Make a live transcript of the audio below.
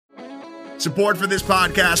Support for this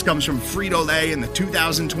podcast comes from Frito-Lay and the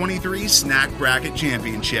 2023 Snack Bracket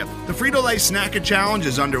Championship. The Frito-Lay Snack-It Challenge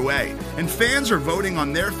is underway, and fans are voting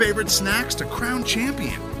on their favorite snacks to crown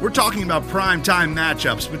champion. We're talking about prime-time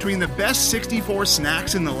matchups between the best 64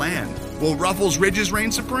 snacks in the land. Will Ruffles Ridges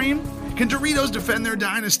reign supreme? Can Doritos defend their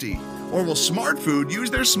dynasty? Or will Smart Food use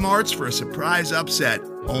their smarts for a surprise upset?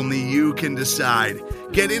 Only you can decide.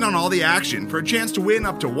 Get in on all the action for a chance to win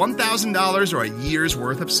up to $1,000 or a year's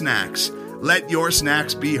worth of snacks. Let your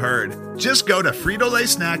snacks be heard. Just go to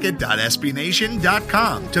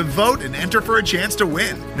fritolaysnacket.sbnation.com to vote and enter for a chance to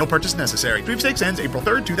win. No purchase necessary. Sweepstakes ends April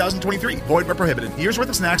 3rd, 2023. Void where prohibited. Year's worth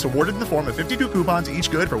of snacks awarded in the form of 52 coupons, each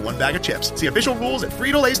good for one bag of chips. See official rules at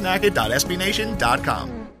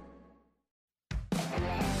fritolaysnacket.sbnation.com.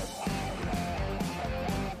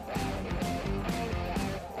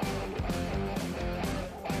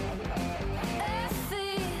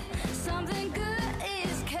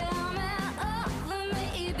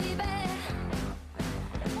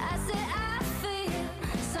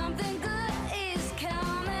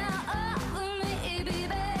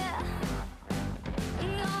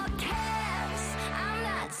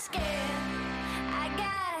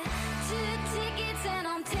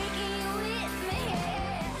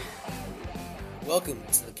 Welcome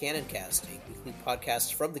to the Cannon Cast, a weekly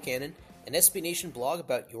podcast from the Cannon, an SB Nation blog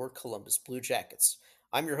about your Columbus Blue Jackets.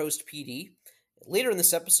 I'm your host, PD. Later in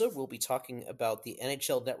this episode, we'll be talking about the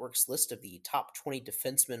NHL Network's list of the top 20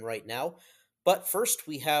 defensemen right now. But first,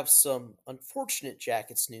 we have some unfortunate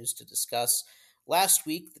Jackets news to discuss. Last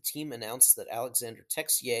week, the team announced that Alexander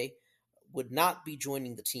Texier would not be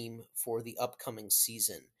joining the team for the upcoming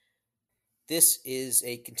season. This is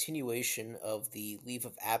a continuation of the leave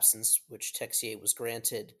of absence, which Texier was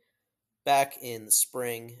granted back in the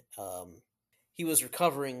spring. He was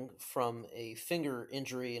recovering from a finger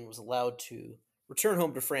injury and was allowed to return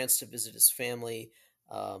home to France to visit his family.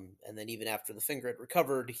 And then even after the finger had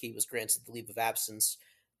recovered, he was granted the leave of absence.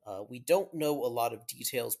 We don't know a lot of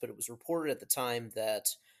details, but it was reported at the time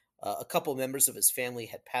that a couple members of his family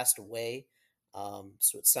had passed away.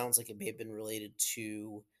 So it sounds like it may have been related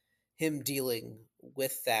to him dealing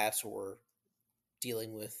with that or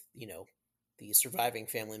dealing with, the surviving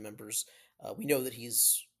family members. We know that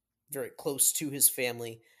he's very close to his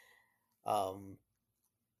family.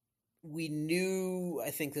 We knew, I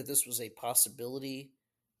think, that this was a possibility.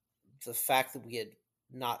 The fact that we had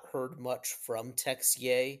not heard much from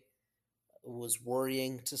Texier was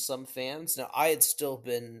worrying to some fans. Now, I had still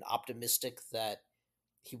been optimistic that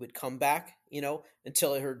he would come back,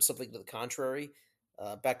 until I heard something to the contrary.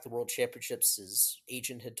 Back at the World Championships, his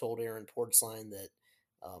agent had told Aaron Portsline that,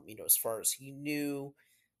 as far as he knew,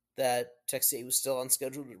 that Texier was still on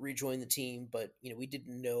schedule to rejoin the team, but, we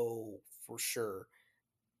didn't know for sure.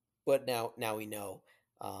 But now we know.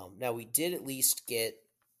 Now, we did at least get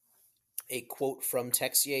a quote from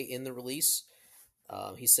Texier in the release.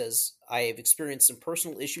 He says, "I have experienced some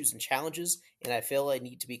personal issues and challenges, and I feel I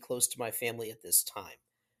need to be close to my family at this time."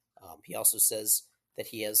 He also says that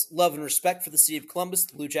he has love and respect for the city of Columbus,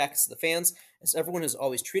 the Blue Jackets, and the fans, as everyone has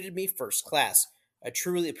always treated me first class. I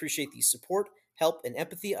truly appreciate the support, help, and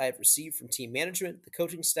empathy I have received from team management, the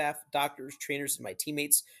coaching staff, doctors, trainers, and my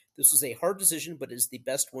teammates. This was a hard decision, but it is the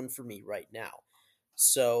best one for me right now.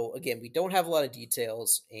 So, again, we don't have a lot of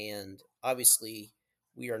details, and obviously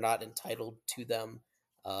we are not entitled to them.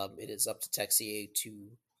 It is up to Texier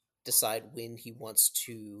to decide when he wants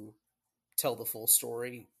to tell the full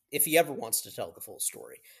story, if he ever wants to tell the full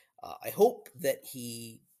story. I hope that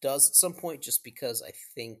he does at some point, just because I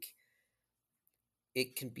think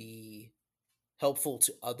it can be helpful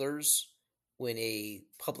to others when a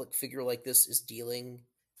public figure like this is dealing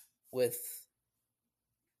with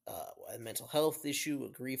a mental health issue, a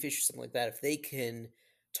grief issue, something like that. If they can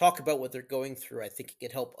talk about what they're going through, I think it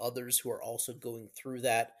can help others who are also going through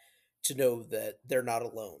that to know that they're not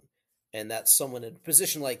alone, and that someone in a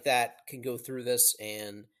position like that can go through this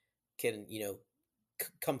and can,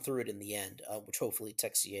 come through it in the end, which hopefully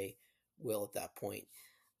Texier will at that point.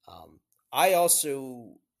 I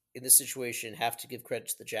also, in this situation, have to give credit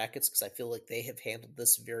to the Jackets because I feel like they have handled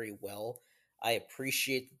this very well. I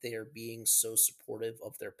appreciate that they are being so supportive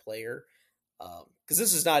of their player, because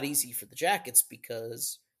this is not easy for the Jackets,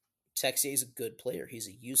 because Texier is a good player. He's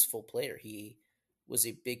a useful player. He was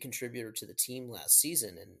a big contributor to the team last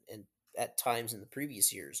season and at times in the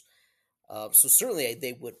previous years. So certainly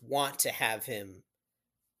they would want to have him,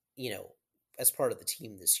 as part of the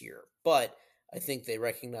team this year. But I think they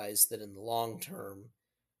recognize that in the long term,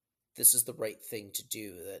 this is the right thing to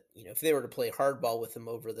do. That, if they were to play hardball with him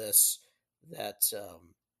over this, that,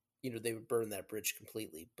 they would burn that bridge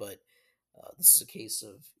completely. But This is a case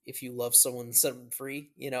of if you love someone, set them free,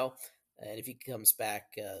 and if he comes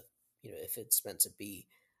back, if it's meant to be.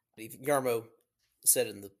 Yarmo said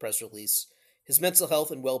in the press release, his mental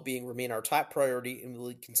health and well-being remain our top priority, and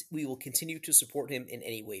we will continue to support him in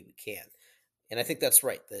any way we can. And I think that's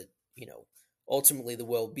right. That ultimately the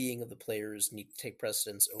well-being of the players need to take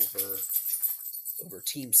precedence over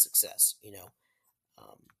team success.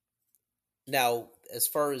 Um, Now, as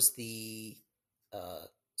far as the uh,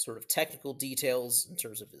 sort of technical details in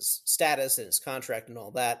terms of his status and his contract and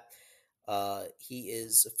all that, he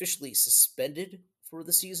is officially suspended for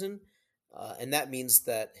the season, and that means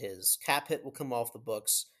that his cap hit will come off the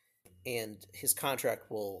books and his contract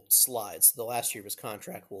will slide. So the last year of his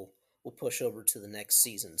contract will push over to the next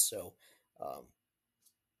season. So um,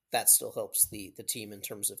 that still helps the team in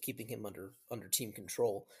terms of keeping him under team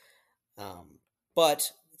control. Um,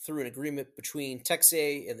 but through an agreement between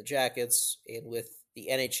Texier and the Jackets, and with the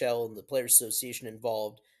NHL and the Players Association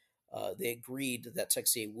involved, they agreed that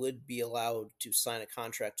Texier would be allowed to sign a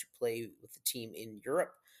contract to play with the team in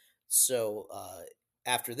Europe. So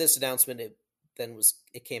after this announcement,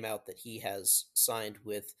 it came out that he has signed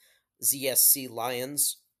with ZSC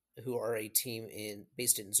Lions, who are a team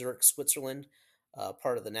based in Zurich, Switzerland,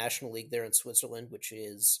 part of the National League there in Switzerland, which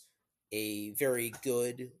is a very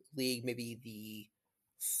good league, maybe the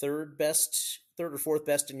third or fourth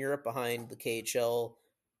best in Europe, behind the KHL,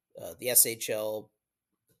 the SHL,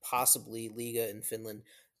 possibly Liga in Finland.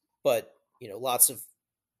 But lots of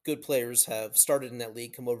good players have started in that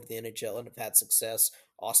league, come over to the NHL, and have had success.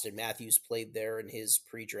 Austin Matthews played there in his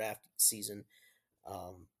pre-draft season.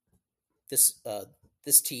 Um, this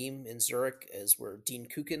this team in Zurich is where Dean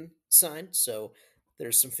Kukin signed, so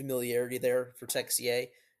there's some familiarity there for Texier.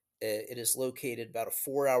 It is located about a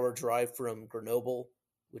 4-hour drive from Grenoble,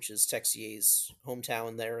 which is Texier's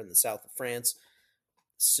hometown there in the south of France.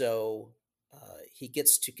 So he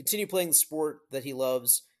gets to continue playing the sport that he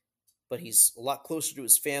loves, but he's a lot closer to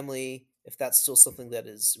his family. If that's still something that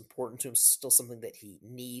is important to him, still something that he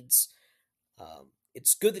needs.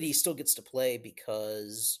 It's good that he still gets to play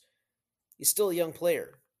because he's still a young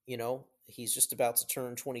player. He's just about to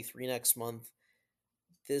turn 23 next month.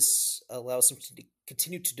 This allows him to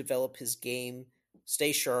continue to develop his game,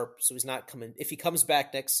 stay sharp, so he's not coming. If he comes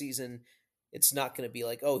back next season, it's not going to be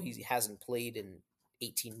like, oh, he hasn't played in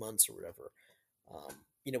 18 months or whatever.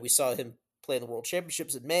 We saw him play in the World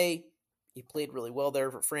Championships in May. He played really well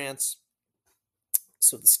there for France.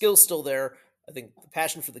 So the skill's still there. I think the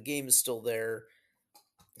passion for the game is still there.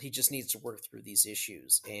 He just needs to work through these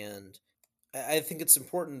issues. And I think it's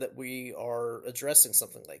important that we are addressing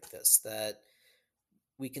something like this, that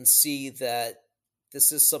we can see that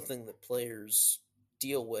this is something that players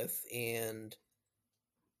deal with, and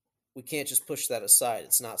we can't just push that aside.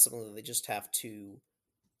 It's not something that they just have to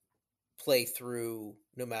play through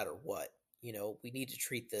no matter what. We need to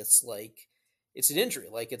treat this like it's an injury,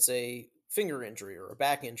 like it's a finger injury or a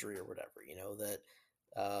back injury or whatever,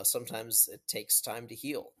 that sometimes it takes time to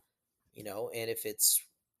heal, and if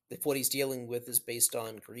what he's dealing with is based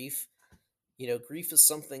on grief, grief is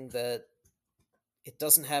something that it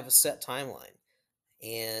doesn't have a set timeline,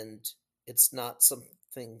 and it's not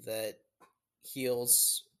something that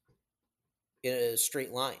heals in a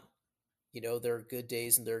straight line. There are good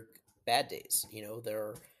days and there are bad days.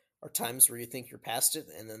 There are times where you think you're past it,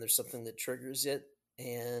 and then there's something that triggers it,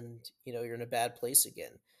 and you're in a bad place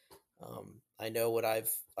again. I know when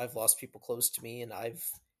I've lost people close to me, and I've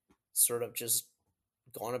sort of just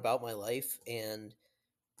gone about my life, and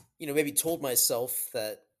maybe told myself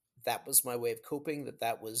that was my way of coping,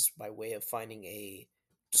 that was my way of finding a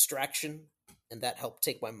distraction, and that helped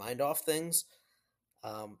take my mind off things.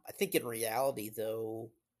 I think in reality,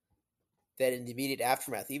 though, that in the immediate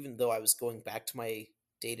aftermath, even though I was going back to my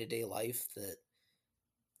day-to-day life, that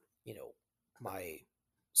my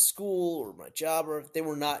school or my job, or they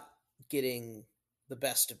were not getting the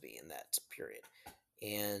best of me in that period.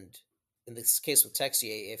 And in this case with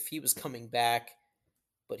Texier, if he was coming back,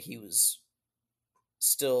 but he was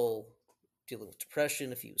still dealing with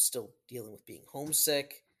depression, if he was still dealing with being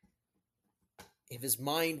homesick, if his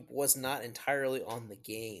mind was not entirely on the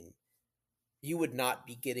game, you would not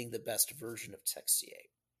be getting the best version of Texier.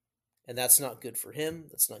 And that's not good for him.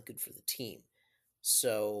 That's not good for the team.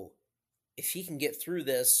 So if he can get through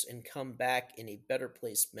this and come back in a better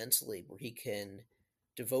place mentally, where he can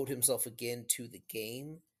devote himself again to the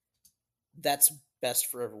game, that's best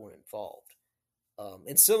for everyone involved.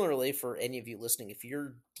 And similarly, for any of you listening, if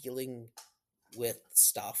you're dealing with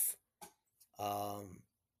stuff,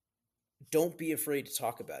 don't be afraid to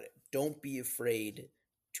talk about it. Don't be afraid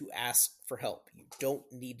to ask for help. You don't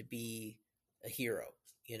need to be a hero.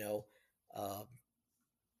 Um,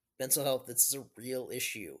 Mental health, this is a real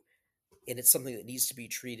issue, and it's something that needs to be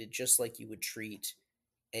treated just like you would treat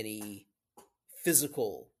any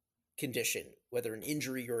physical condition, whether an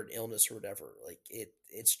injury or an illness or whatever. Like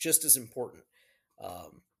it's just as important.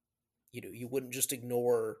 Um, you wouldn't just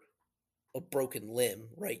ignore a broken limb,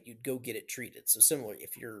 right? You'd go get it treated. So similar,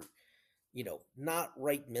 if you're, not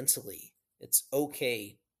right mentally, it's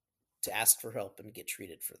okay to ask for help and get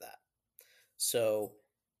treated for that. So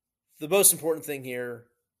the most important thing here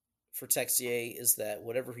for Texier is that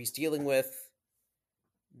whatever he's dealing with,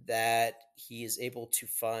 that he is able to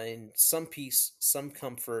find some peace, some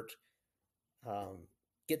comfort,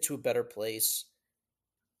 get to a better place.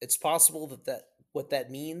 It's possible that what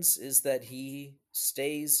that means is that he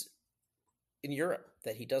stays in Europe,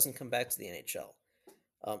 that he doesn't come back to the NHL.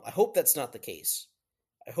 I hope that's not the case.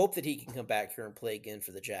 I hope that he can come back here and play again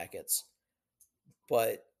for the Jackets.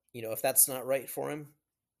 But, if that's not right for him,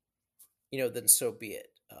 then so be it.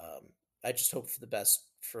 I just hope for the best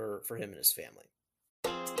for him and his family.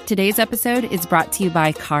 Today's episode is brought to you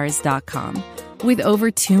by Cars.com. With over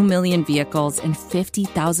 2 million vehicles and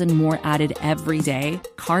 50,000 more added every day,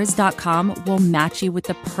 Cars.com will match you with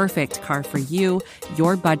the perfect car for you,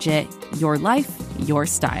 your budget, your life, your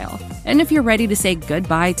style. And if you're ready to say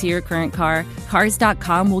goodbye to your current car,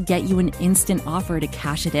 Cars.com will get you an instant offer to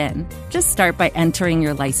cash it in. Just start by entering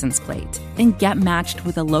your license plate and get matched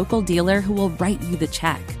with a local dealer who will write you the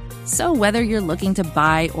check. So whether you're looking to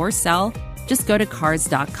buy or sell, just go to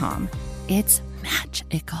Cars.com. It's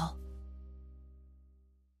magical.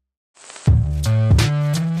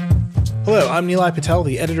 Hello, I'm Nilay Patel,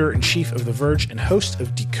 the editor-in-chief of The Verge and host of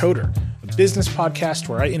Decoder, a business podcast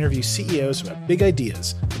where I interview CEOs about big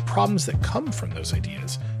ideas, the problems that come from those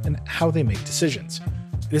ideas, and how they make decisions.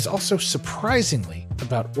 It is also surprisingly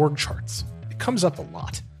about org charts. It comes up a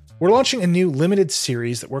lot. We're launching a new limited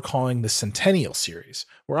series that we're calling the Centennial Series,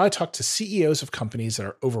 where I talk to CEOs of companies that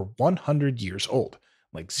are over 100 years old,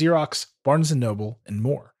 like Xerox, Barnes & Noble, and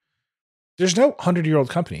more. There's no 100-year-old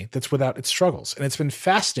company that's without its struggles, and it's been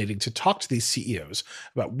fascinating to talk to these CEOs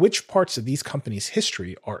about which parts of these companies'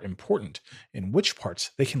 history are important and which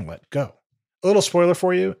parts they can let go. A little spoiler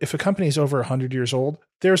for you, if a company is over 100 years old,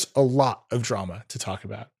 there's a lot of drama to talk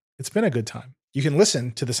about. It's been a good time. You can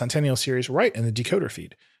listen to the Centennial Series right in the Decoder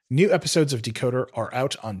feed. New episodes of Decoder are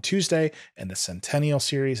out on Tuesday, and the Centennial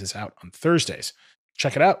Series is out on Thursdays.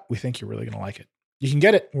 Check it out. We think you're really going to like it. You can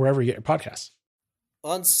get it wherever you get your podcasts.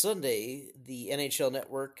 On Sunday, the NHL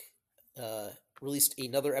Network released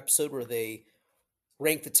another episode where they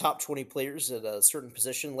ranked the top 20 players at a certain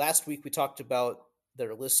position. Last week, we talked about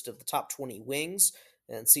their list of the top 20 wings,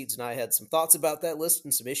 and Seeds and I had some thoughts about that list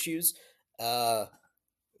and some issues.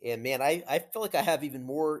 And man, I feel like I have even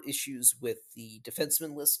more issues with the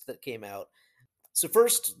defenseman list that came out. So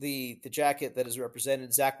first, the jacket that is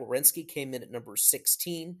represented, Zach Werenski, came in at number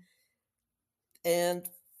 16. And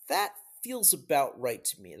that feels about right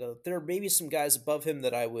to me. There are maybe some guys above him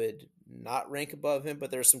that I would not rank above him,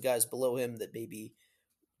 but there are some guys below him that maybe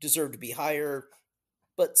deserve to be higher.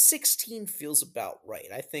 But 16 feels about right.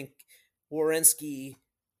 I think Werenski,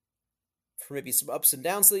 for maybe some ups and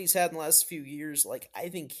downs that he's had in the last few years, I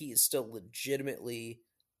think he is still legitimately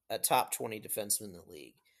a top 20 defenseman in the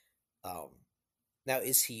league. Now,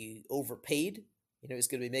 is he overpaid? He's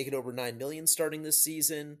going to be making over $9 million starting this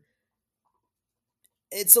season.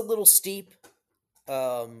 It's a little steep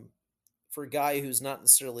for a guy who's not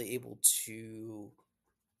necessarily able to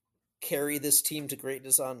carry this team to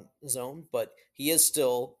greatness on his own, but he is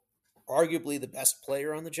still arguably the best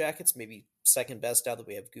player on the Jackets, maybe second best now that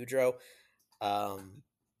we have Goudreau.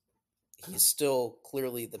 He's still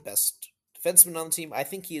clearly the best defenseman on the team. I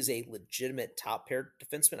think he is a legitimate top pair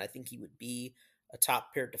defenseman. I think he would be a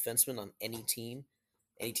top pair defenseman on any team.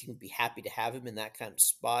 Any team would be happy to have him in that kind of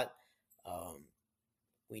spot.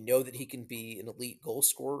 We know that he can be an elite goal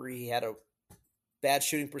scorer. He had a bad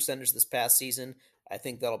shooting percentage this past season. I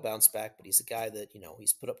think that'll bounce back, but he's a guy that,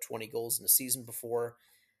 he's put up 20 goals in a season before.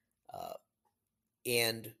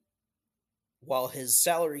 And while his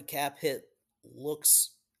salary cap hit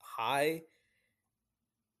looks high,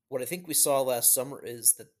 what I think we saw last summer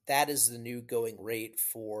is that is the new going rate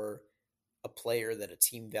for a player that a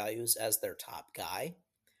team values as their top guy.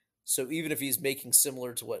 So even if he's making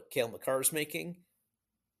similar to what Cale Makar is making,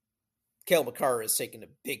 Cale Makar is taking a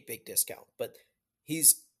big, big discount, but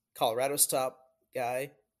he's Colorado's top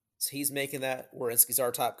guy, so he's making that. Werenski's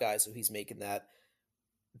our top guy, so he's making that.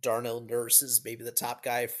 Darnell Nurse is maybe the top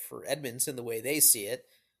guy for Edmonton the way they see it.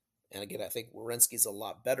 And again, I think Werenski's a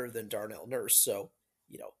lot better than Darnell Nurse, so,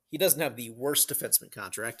 he doesn't have the worst defenseman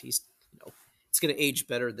contract. He's, it's going to age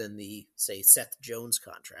better than the, say, Seth Jones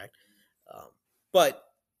contract. But,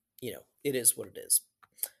 it is what it is.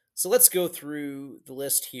 So let's go through the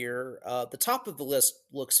list here. The top of the list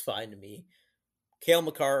looks fine to me. Cale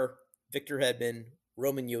Makar, Victor Hedman,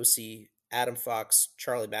 Roman Yossi, Adam Fox,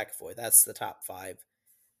 Charlie McAvoy. That's the top 5.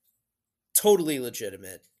 Totally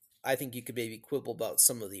legitimate. I think you could maybe quibble about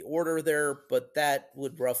some of the order there, but that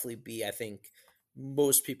would roughly be, I think,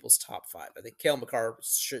 most people's top 5. I think Cale Makar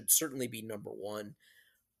should certainly be number 1.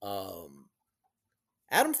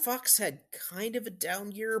 Adam Fox had kind of a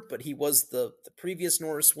down year, but he was the previous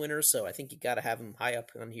Norris winner, so I think you got to have him high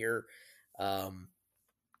up on here.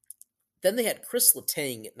 Then they had Chris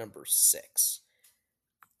Letang at number 6.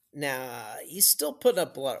 Now, he's still putting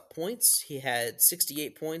up a lot of points. He had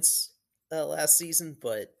 68 points last season,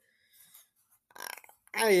 but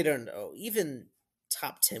I don't know. Even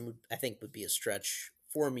top 10, I think, would be a stretch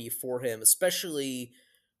for him, especially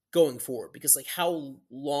going forward, because how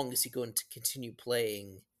long is he going to continue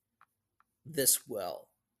playing this well?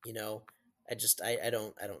 I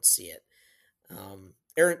don't see it.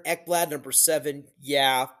 Aaron Ekblad, number 7.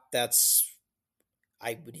 Yeah,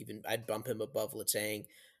 I'd bump him above Letang.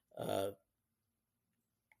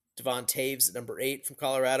 Devon Taves at number 8 from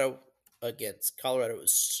Colorado. Again, Colorado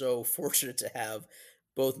is so fortunate to have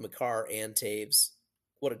both Makar and Taves.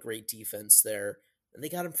 What a great defense there. And they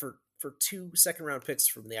got him for 2 second-round picks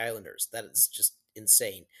from the Islanders. That is just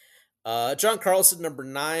insane. John Carlson, number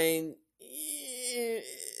 9.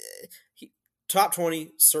 Top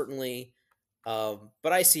 20, certainly.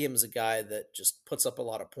 But I see him as a guy that just puts up a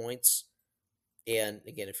lot of points. And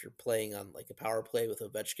again, if you're playing on a power play with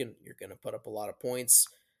Ovechkin, you're going to put up a lot of points.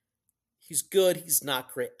 He's good. He's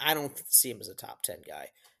not great. I don't see him as a top 10 guy.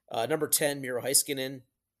 Number 10, Miro Heiskanen.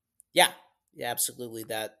 Yeah, absolutely.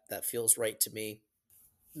 That feels right to me.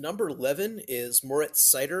 Number 11 is Moritz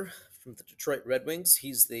Seider from the Detroit Red Wings.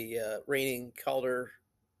 He's the reigning Calder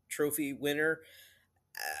Trophy winner.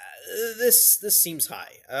 This seems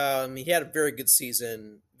high. He had a very good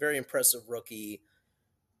season, very impressive rookie,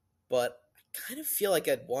 but I kind of feel like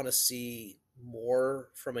I'd want to see more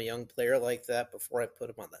from a young player like that before I put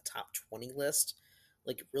him on the top 20 list.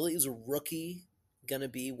 Really, is a rookie going to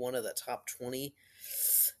be one of the top 20?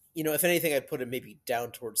 If anything, I'd put him maybe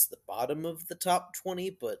down towards the bottom of the top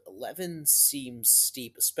 20, but 11 seems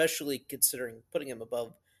steep, especially considering putting him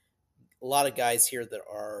above a lot of guys here that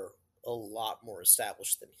are a lot more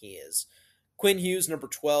established than he is. Quinn Hughes, number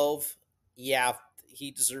 12. Yeah,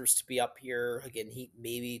 he deserves to be up here. Again, he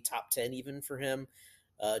maybe top 10 even for him.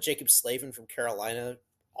 Jacob Slavin from Carolina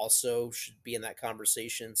also should be in that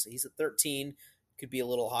conversation. So he's at 13, could be a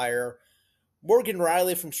little higher. Morgan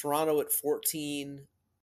Riley from Toronto at 14.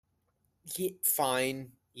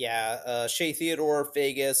 Fine. Yeah. Shea Theodore,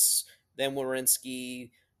 Vegas, then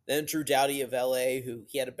Werenski, then Drew Doughty of LA, who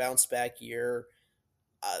he had a bounce back year.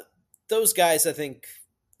 Those guys, I think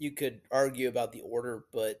you could argue about the order,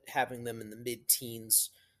 but having them in the mid-teens,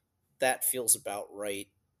 that feels about right.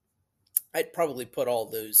 I'd probably put all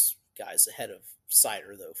those guys ahead of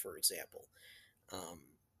Seider, though, for example.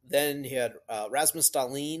 Then you had Rasmus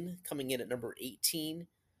Dahlin coming in at number 18.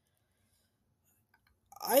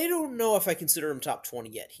 I don't know if I consider him top 20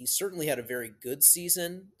 yet. He certainly had a very good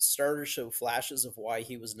season. Started to show flashes of why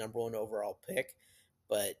he was number 1 overall pick.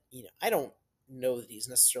 But, I don't know that he's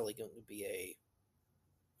necessarily going to be a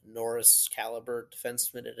Norris caliber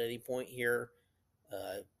defenseman at any point here.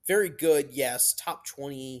 Very good, yes. Top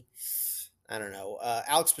 20, I don't know.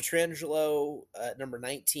 Alex Pietrangelo at number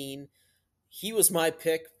 19. He was my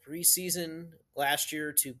pick preseason last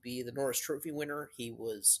year to be the Norris Trophy winner. He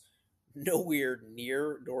was nowhere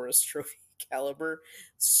near Norris Trophy caliber.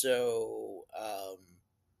 So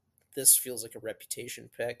this feels like a reputation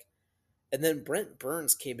pick. And then Brent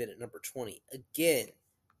Burns came in at number 20. Again,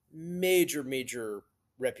 major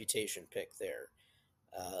reputation pick there.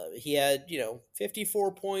 He had,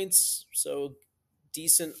 54 points, so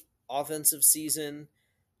decent offensive season.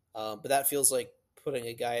 But that feels like putting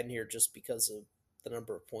a guy in here just because of the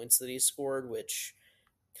number of points that he scored, which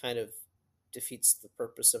kind of defeats the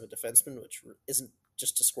purpose of a defenseman, which isn't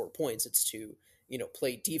just to score points, it's to,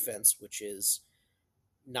 play defense, which is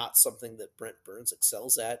not something that Brent Burns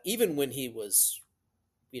excels at. Even when he was,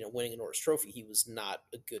 winning a Norris Trophy, he was not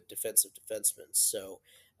a good defensive defenseman. So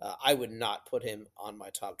I would not put him on my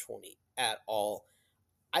top 20 at all.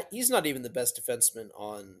 He's not even the best defenseman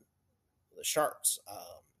on the Sharks.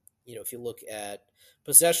 If you look at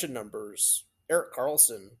possession numbers, Erik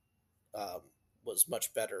Karlsson was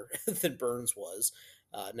much better than Burns was.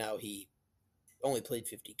 Now he only played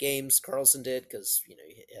 50 games. Karlsson did because he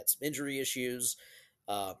had some injury issues.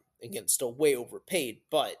 Again, still way overpaid,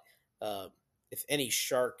 but if any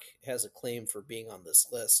Shark has a claim for being on this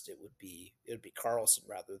list, it would be Carlson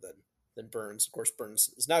rather than Burns. Of course, Burns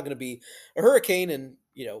is now going to be a Hurricane, and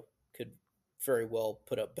could very well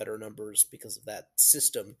put up better numbers because of that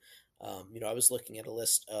system. I was looking at a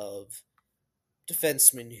list of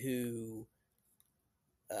defensemen who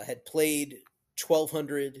had played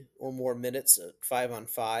 1,200 or more minutes at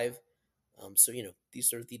 5-on-5. So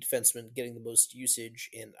these are the defensemen getting the most usage,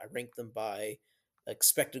 and I rank them by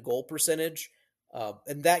expected goal percentage.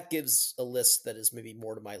 And that gives a list that is maybe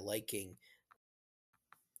more to my liking.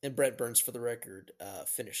 And Brent Burns, for the record,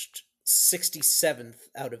 finished 67th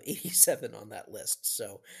out of 87 on that list.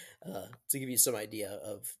 So to give you some idea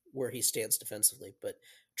of where he stands defensively. But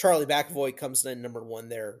Charlie McAvoy comes in number 1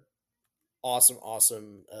 there.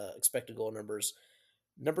 Awesome expected goal numbers.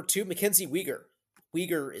 Number 2, Mackenzie Weegar.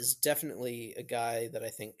 Weegar is definitely a guy that I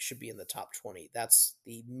think should be in the top 20. That's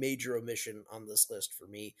the major omission on this list for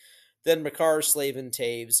me. Then Makar, Slavin,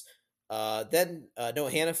 Taves. Then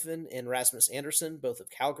Noah Hannafin and Rasmus Andersson, both of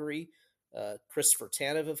Calgary. Christopher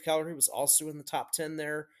Tanev of Calgary was also in the top 10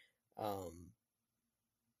 there.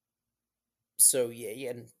 So, yeah,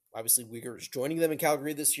 and obviously Weegar is joining them in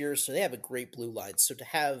Calgary this year, so they have a great blue line. So to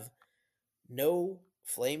have no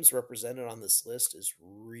Flames represented on this list is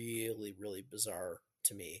really, really bizarre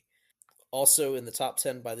to me. Also in the top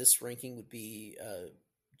 10 by this ranking would be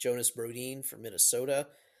Jonas Brodin from Minnesota.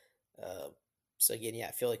 So again,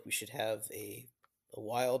 I feel like we should have a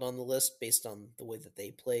Wild on the list based on the way that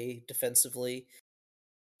they play defensively.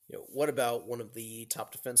 What about one of the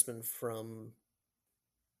top defensemen from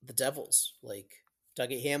the Devils, like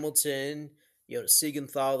Dougie Hamilton,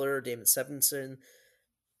 Siegenthaler, Damon Stephenson?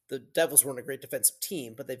 The Devils weren't a great defensive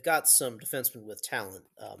team, but they've got some defensemen with talent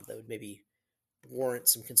that would maybe warrant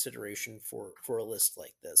some consideration for a list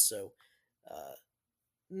like this. So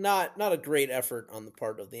not a great effort on the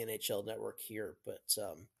part of the NHL Network here, but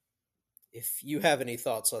if you have any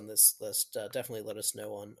thoughts on this list, definitely let us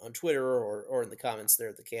know on Twitter or in the comments there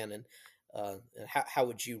at the Cannon. How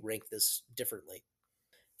would you rank this differently?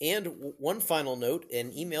 And one final note,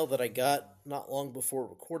 an email that I got not long before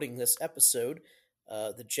recording this episode.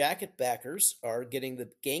 The Jacket backers are getting the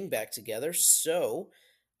gang back together, so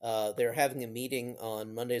they're having a meeting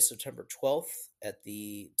on Monday, September 12th at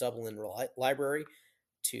the Dublin Library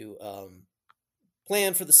to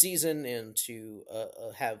plan for the season and to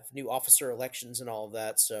have new officer elections and all of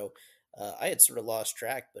that. So I had sort of lost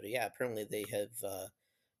track, but apparently they have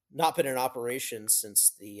not been in operation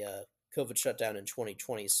since the COVID shutdown in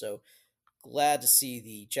 2020. So glad to see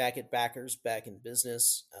the Jacket backers back in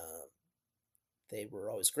business. They were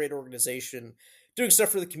always a great organization, doing stuff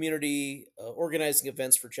for the community, organizing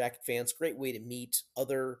events for Jacket fans. Great way to meet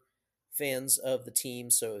other fans of the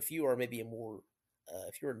team. So if you are maybe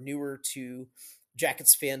if you're newer to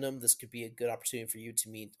Jackets fandom, this could be a good opportunity for you to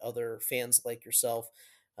meet other fans like yourself.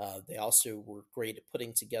 They also were great at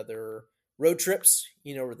putting together road trips,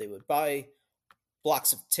 where they would buy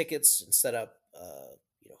blocks of tickets and set up,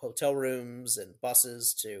 hotel rooms and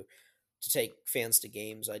buses to take fans to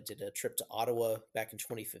games. I did a trip to Ottawa back in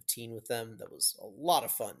 2015 with them. That was a lot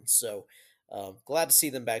of fun. So glad to see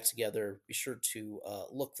them back together. Be sure to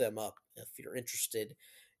look them up if you're interested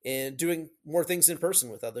in doing more things in person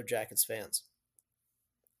with other Jackets fans.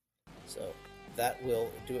 So that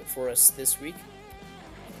will do it for us this week.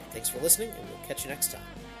 Thanks for listening, and we'll catch you next time.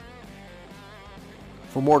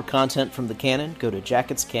 For more content from the Cannon, go to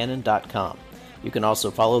jacketscannon.com. You can also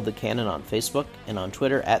follow the Cannon on Facebook and on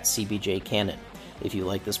Twitter at CBJCannon. If you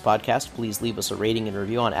like this podcast, please leave us a rating and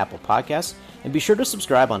review on Apple Podcasts, and be sure to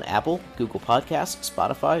subscribe on Apple, Google Podcasts,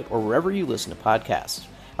 Spotify, or wherever you listen to podcasts.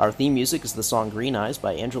 Our theme music is the song Green Eyes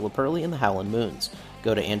by Angela Perley and the Howlin' Moons.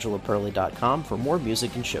 Go to angelapurley.com for more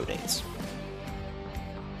music and show dates.